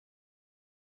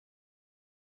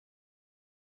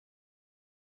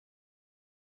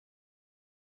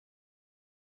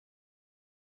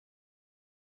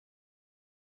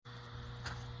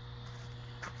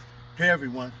Hey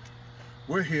everyone,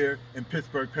 we're here in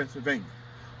Pittsburgh, Pennsylvania.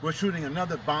 We're shooting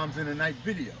another Bombs in the Night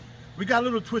video. We got a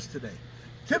little twist today.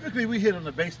 Typically we hit on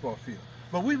the baseball field,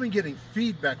 but we've been getting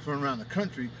feedback from around the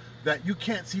country that you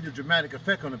can't see the dramatic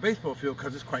effect on the baseball field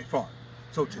because it's quite far.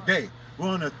 So today, we're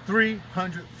on a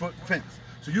 300-foot fence.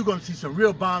 So you're gonna see some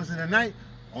real bombs in the night.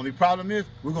 Only problem is,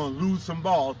 we're gonna lose some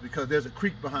balls because there's a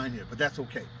creek behind here, but that's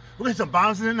okay. We're gonna hit some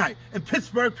bombs in the night in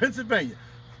Pittsburgh, Pennsylvania.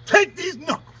 Take these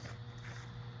knuckles.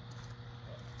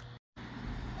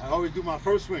 I always do my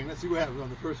first swing. Let's see what happens on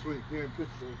the first swing here in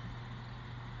Pittsburgh.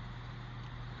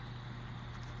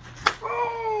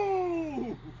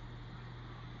 Oh!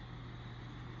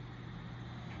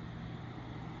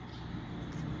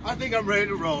 I think I'm ready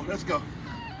to roll. Let's go.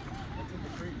 That's in the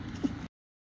creek.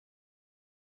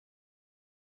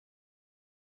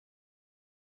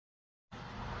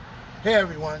 Hey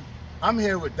everyone, I'm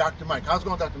here with Dr. Mike. How's it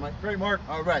going, Dr. Mike? Great, Mark.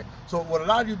 All right. So what a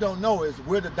lot of you don't know is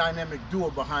we're the dynamic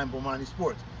duo behind BOMANI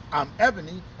Sports. I'm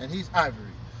Ebony and he's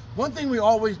Ivory. One thing we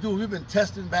always do, we've been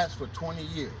testing bats for 20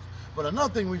 years. But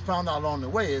another thing we found out along the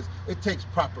way is it takes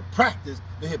proper practice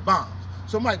to hit bombs.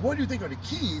 So Mike, what do you think are the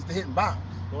keys to hitting bombs?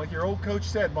 Well, like your old coach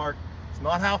said, Mark, it's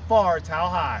not how far, it's how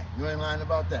high. You ain't lying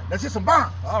about that. Let's hit some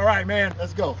bombs. All right, man.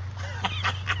 Let's go.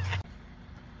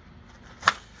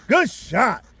 Good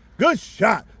shot. Good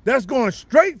shot. That's going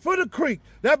straight for the creek.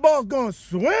 That ball's going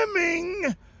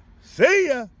swimming. See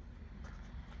ya.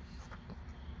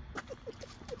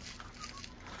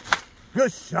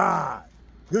 Good shot.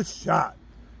 Good shot.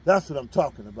 That's what I'm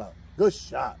talking about. Good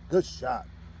shot. Good shot.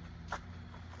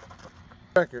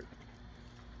 Record.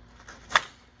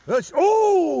 Good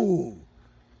ooh.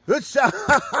 Good shot.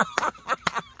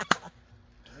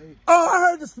 Oh, I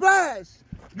heard the splash.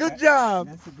 Good job.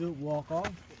 That's a good walk off.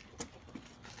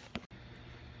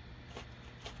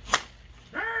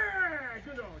 Hey,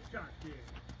 good old shot kid.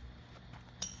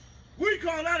 We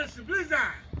call that a blizzard.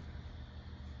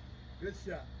 Good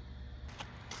shot.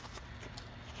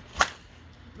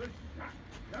 Good shot.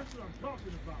 That's what I'm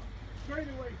talking about.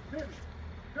 Straightaway finish.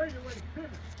 Straightaway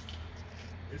finish.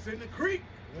 It's in the creek.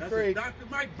 That's a Dr.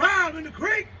 Mike bomb in the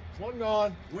creek. One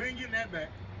gone. We ain't getting that back.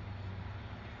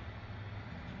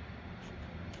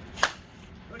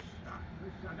 Good shot.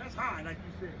 Good shot. That's high, like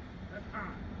you said. That's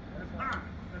high. That's high.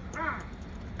 That's high.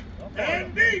 Okay.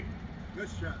 And deep. Good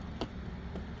shot.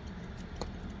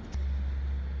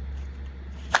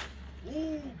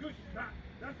 Ooh, good shot.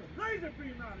 That's a laser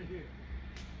beam out of here.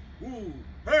 Ooh,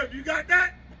 Herb, you got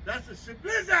that? That's a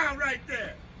blizzard right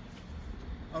there.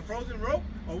 A frozen rope,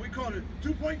 or we call it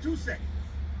 2.2 seconds.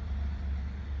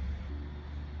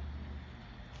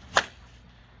 There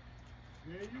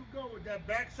you go with that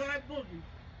backside boogie.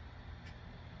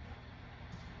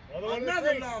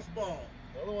 Another lost ball.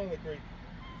 Another one in the creek.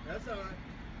 That's all right.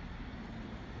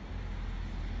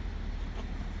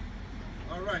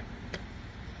 All right.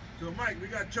 So, Mike, we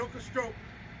got choke or stroke.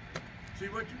 See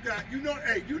what you got. You know,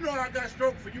 hey, you know I got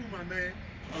stroke for you, my man.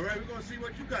 All right, we're going to see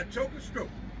what you got. Choke or stroke.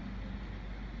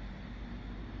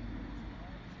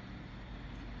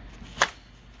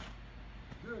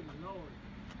 Good Lord.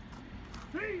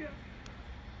 See ya.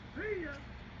 See ya.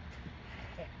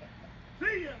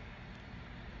 See ya.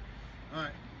 All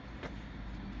right.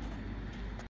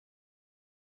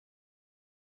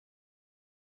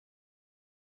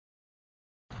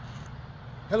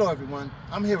 Hello everyone,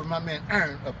 I'm here with my man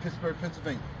Aaron of Pittsburgh,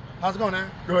 Pennsylvania. How's it going, Aaron?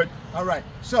 Good. All right,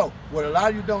 so what a lot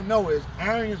of you don't know is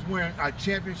Aaron is wearing our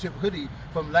championship hoodie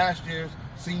from last year's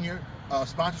senior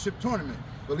sponsorship tournament.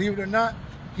 Believe it or not,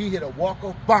 he hit a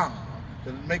walk-off bomb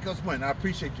to make us win. I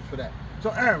appreciate you for that. So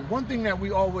Aaron, one thing that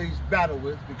we always battle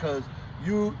with, because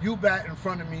you bat in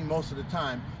front of me most of the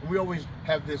time, and we always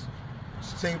have this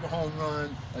save a home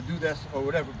run or do this or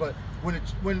whatever, but when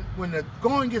the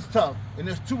going gets tough and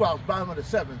there's 2 outs, bottom of the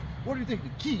 7th, what do you think the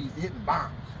keys to hitting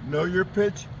bombs? Know your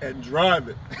pitch and drive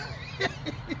it.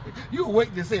 You were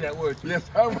waiting to say that word. Yes,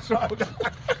 I was. All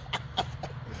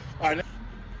right.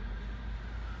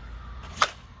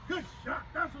 Good shot.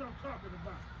 That's what I'm talking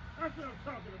about. That's what I'm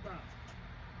talking about.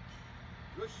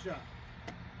 Good shot.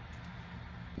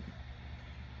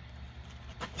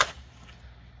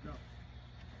 No.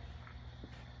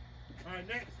 All right,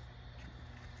 next.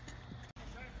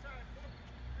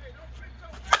 Hey, don't quit so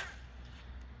fast.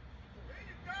 There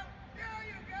you go. There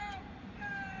you go.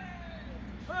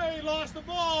 Yay! Hey, lost the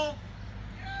ball.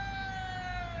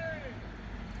 Yay!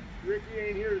 Ricky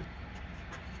ain't here.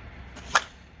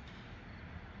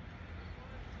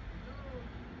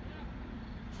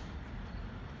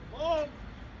 Ball.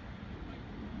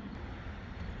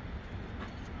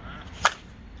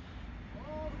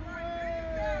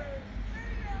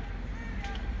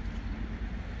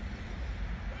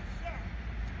 Good shot.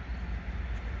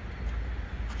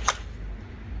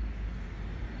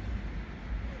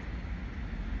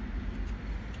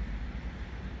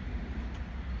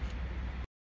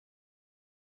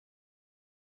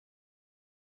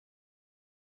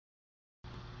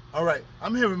 All right,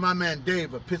 I'm here with my man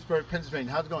Dave of Pittsburgh, Pennsylvania.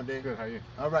 How's it going, Dave? Good, how are you?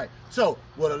 All right, so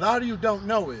what a lot of you don't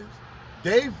know is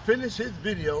Dave finished his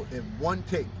video in one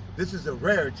take. This is a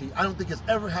rarity. I don't think it's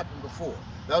ever happened before.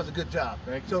 That was a good job.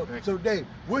 Thank you. So Dave,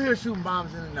 we're here shooting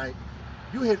bombs in the night.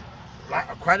 You hit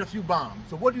quite a few bombs.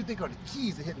 So what do you think are the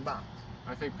keys to hitting bombs?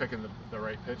 I think picking the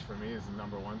right pitch for me is the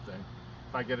number one thing.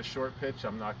 If I get a short pitch,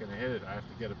 I'm not going to hit it. I have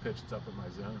to get a pitch that's up in my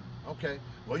zone. Okay.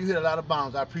 Well, you hit a lot of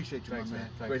bombs. I appreciate you, Thanks, my man.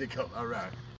 man. Way to go. All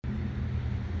right.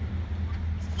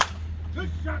 Good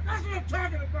shot. That's what I'm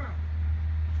talking about.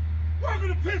 Welcome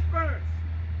to Pittsburgh.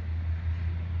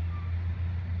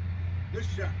 Good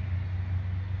shot.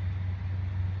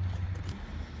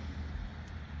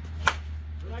 I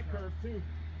like curve too.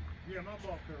 Yeah, my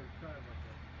ball curve. Sorry about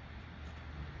that.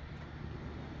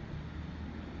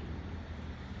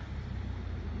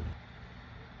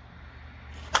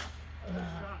 Good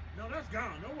shot. No, that's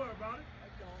gone. Don't worry about it.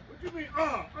 What you mean?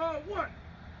 What?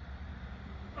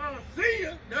 See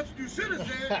ya. That's what you should have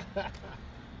said.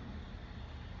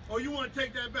 Oh, you want to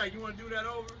take that back? You want to do that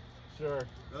over? Sure.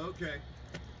 Okay.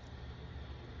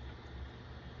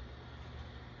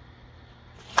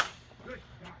 Good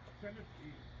shot. Center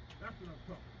field. That's what I'm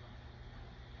talking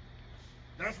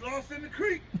about. That's lost in the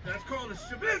creek. That's called a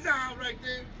shabizzle right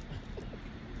there.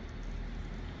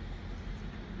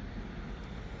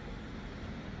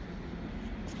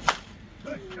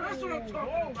 Good shot. That's what I'm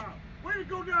talking about. Way to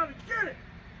go down and get it.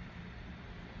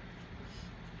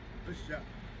 Good shot.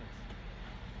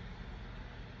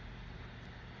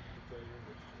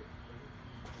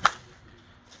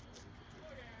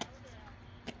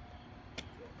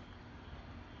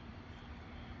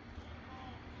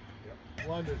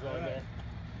 Wonders on there.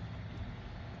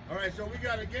 All right, so we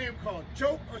got a game called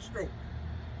choke or stroke.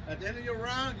 At the end of your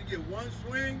round, you get one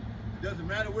swing. It doesn't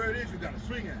matter where it is, you got to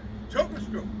swing at it. Choke or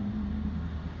stroke?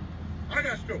 I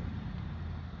got stroke.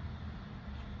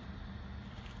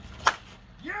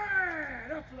 Yeah,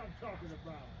 that's what I'm talking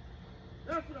about.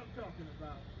 That's what I'm talking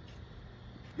about.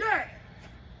 Yeah.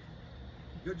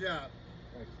 Good job.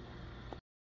 Thanks.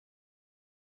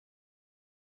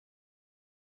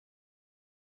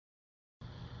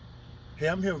 Hey,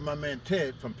 I'm here with my man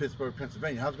Ted from Pittsburgh,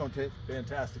 Pennsylvania. How's it going, Ted?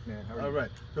 Fantastic, man. How are you? All right.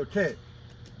 So, Ted,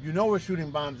 you know we're shooting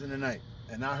bombs in the night,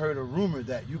 and I heard a rumor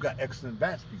that you got excellent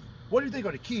bat speed. What do you think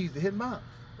are the keys to hitting bombs?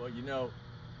 Well, you know,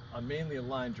 I'm mainly a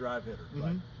line drive hitter,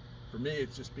 but for me,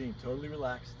 it's just being totally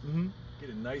relaxed, get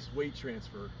a nice weight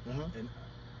transfer, and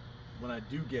when I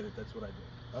do get it, that's what I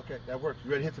do. Okay, that works.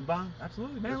 You ready to hit some bombs?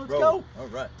 Absolutely, man. Let's roll. go. All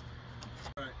right.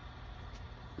 All right.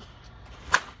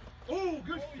 Oh,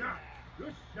 good shot.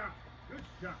 Good shot. Good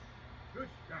shot. Good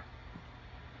shot.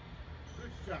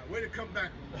 Good shot. Way to come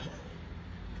back.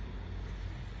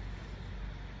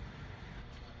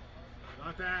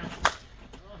 Not that.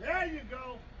 There you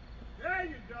go. There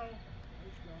you go.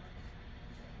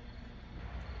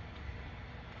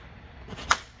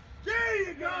 There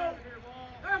you go.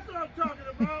 That's what I'm talking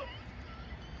about.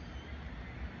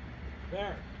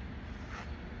 There.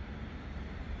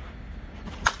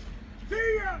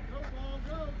 See ya. Go.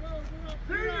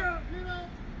 See ya.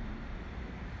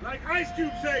 Like Ice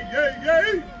Cube say, yay,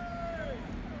 yay.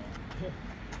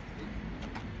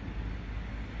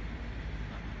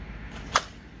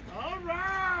 All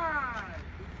right.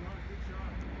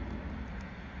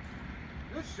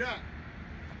 Good shot.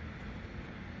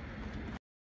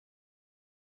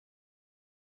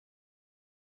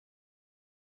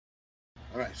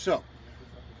 All right, so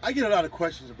I get a lot of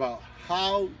questions about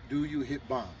how do you hit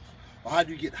bombs or how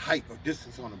do you get height or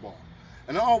distance on the ball.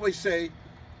 And I always say,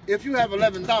 if you have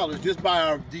 $11, just buy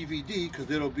our DVD because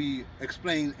it'll be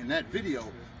explained in that video.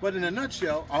 But in a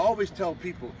nutshell, I always tell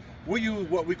people, we use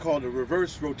what we call the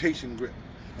reverse rotation grip.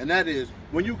 And that is,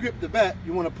 when you grip the bat,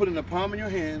 you want to put in the palm of your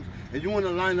hands and you want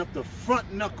to line up the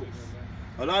front knuckles.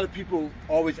 A lot of people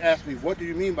always ask me, what do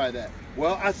you mean by that?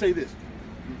 Well, I say this.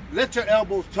 Let your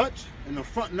elbows touch and the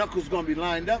front knuckles are going to be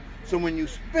lined up. So when you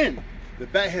spin, the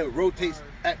bat head rotates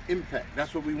at impact.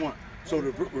 That's what we want. So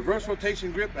the reverse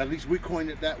rotation grip, at least we coined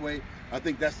it that way. I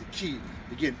think that's the key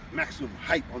to get maximum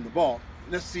height on the ball.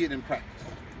 Let's see it in practice.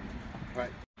 All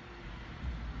right.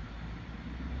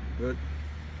 Good.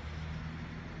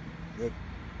 Good.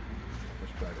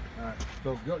 Let's try it. All right.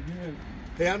 So go.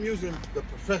 Hey, I'm using the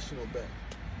professional bat,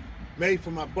 made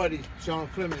for my buddy Sean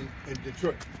Fleming in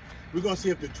Detroit. We're gonna see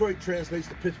if Detroit translates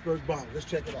to Pittsburgh bombs. Let's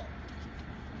check it out.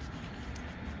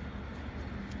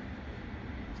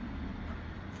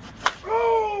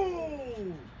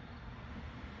 Oh!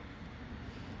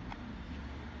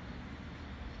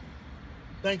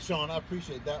 Thanks, Sean. I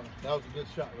appreciate that one. That was a good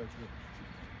shot right there.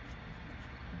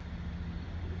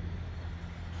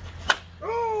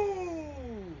 Oh!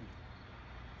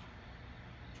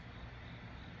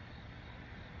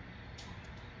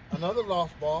 Another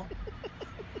lost ball.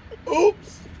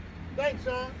 Oops. Thanks,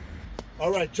 Sean.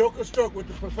 All right, choke or stroke with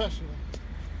the professional.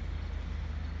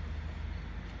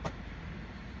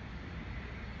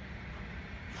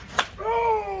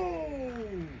 Oh!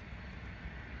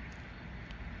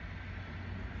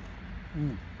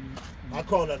 I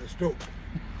call that a stroke.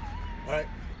 All right.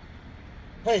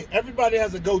 Hey, everybody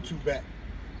has a go-to bat.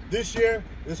 This year,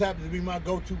 this happens to be my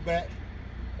go-to bat,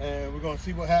 and we're gonna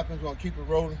see what happens. We're gonna keep it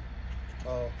rolling.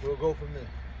 We'll go from there.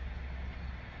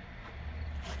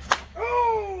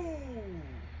 Oh!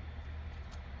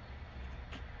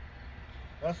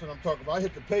 That's what I'm talking about. I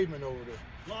hit the pavement over there.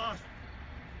 Lost.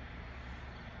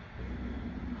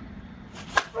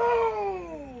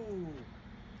 Oh!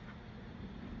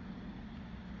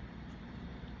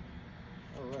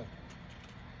 All right.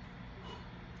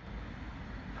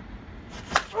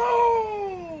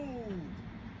 Oh!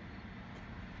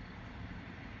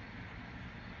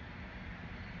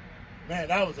 Man,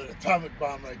 that was an atomic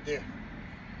bomb right there.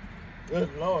 Good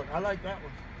Lord, I like that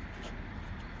one.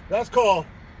 That's called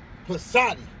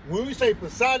Passati. When we say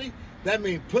Passati, that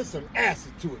means put some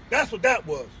acid to it. That's what that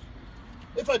was.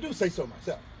 If I do say so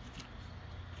myself.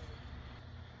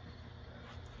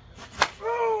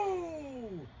 Oh!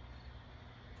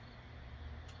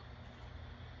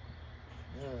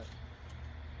 All right.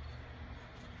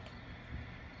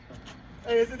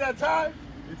 Hey, is it that time?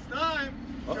 It's time.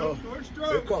 Uh-oh. Choke or They're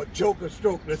stroke. called choke or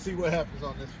stroke. Let's see what happens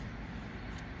on this one.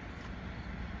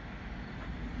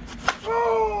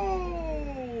 Oh!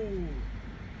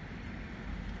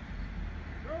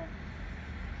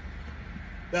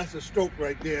 That's a stroke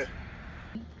right there.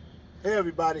 Hey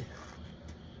everybody.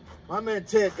 My man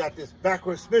Ted got this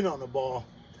backward spin on the ball.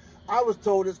 I was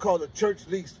told it's called a church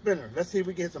league spinner. Let's see if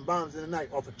we can hit some bombs in the night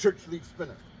off a church league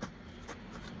spinner.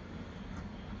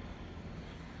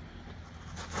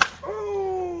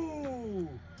 Oh!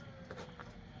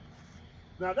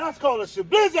 Now that's called a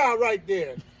shablizzard right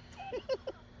there.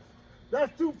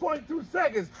 That's 2.2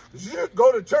 seconds.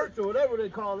 Go to church or whatever they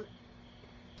call it.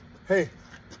 Hey,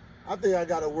 I think I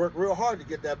got to work real hard to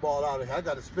get that ball out of here. I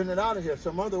got to spin it out of here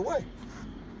some other way.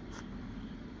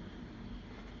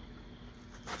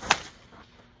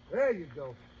 There you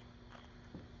go.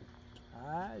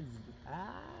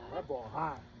 That ball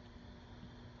high.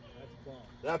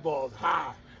 That ball's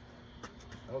high.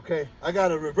 Okay, I got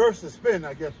to reverse the spin,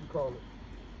 I guess you call it.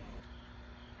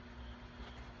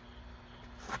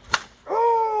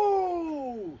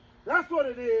 Oh! That's what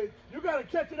it is. You got to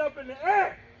catch it up in the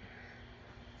air.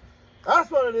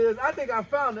 That's what it is. I think I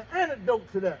found the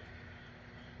antidote to that.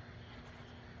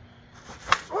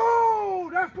 Oh,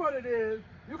 that's what it is.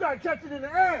 You got to catch it in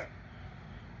the air.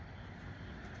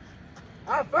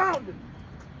 I found it.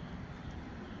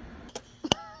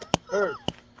 Earth,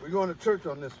 we're going to church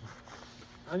on this one.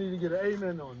 I need to get an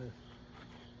amen on this.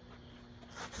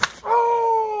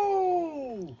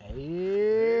 Oh!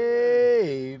 Amen.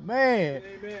 Amen.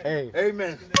 Hey,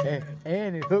 Amen.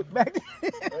 and it hooked back.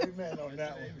 Amen on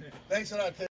that one. Thanks a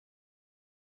lot, Ted.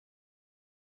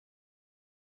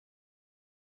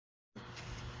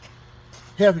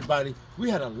 Hey everybody, we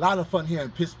had a lot of fun here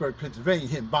in Pittsburgh, Pennsylvania,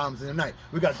 hitting bombs in the night.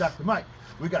 We got Dr. Mike,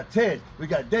 we got Ted, we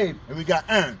got Dave, and we got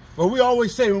Aaron. But we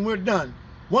always say when we're done,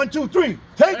 1, 2, 3,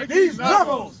 take these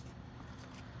knuckles!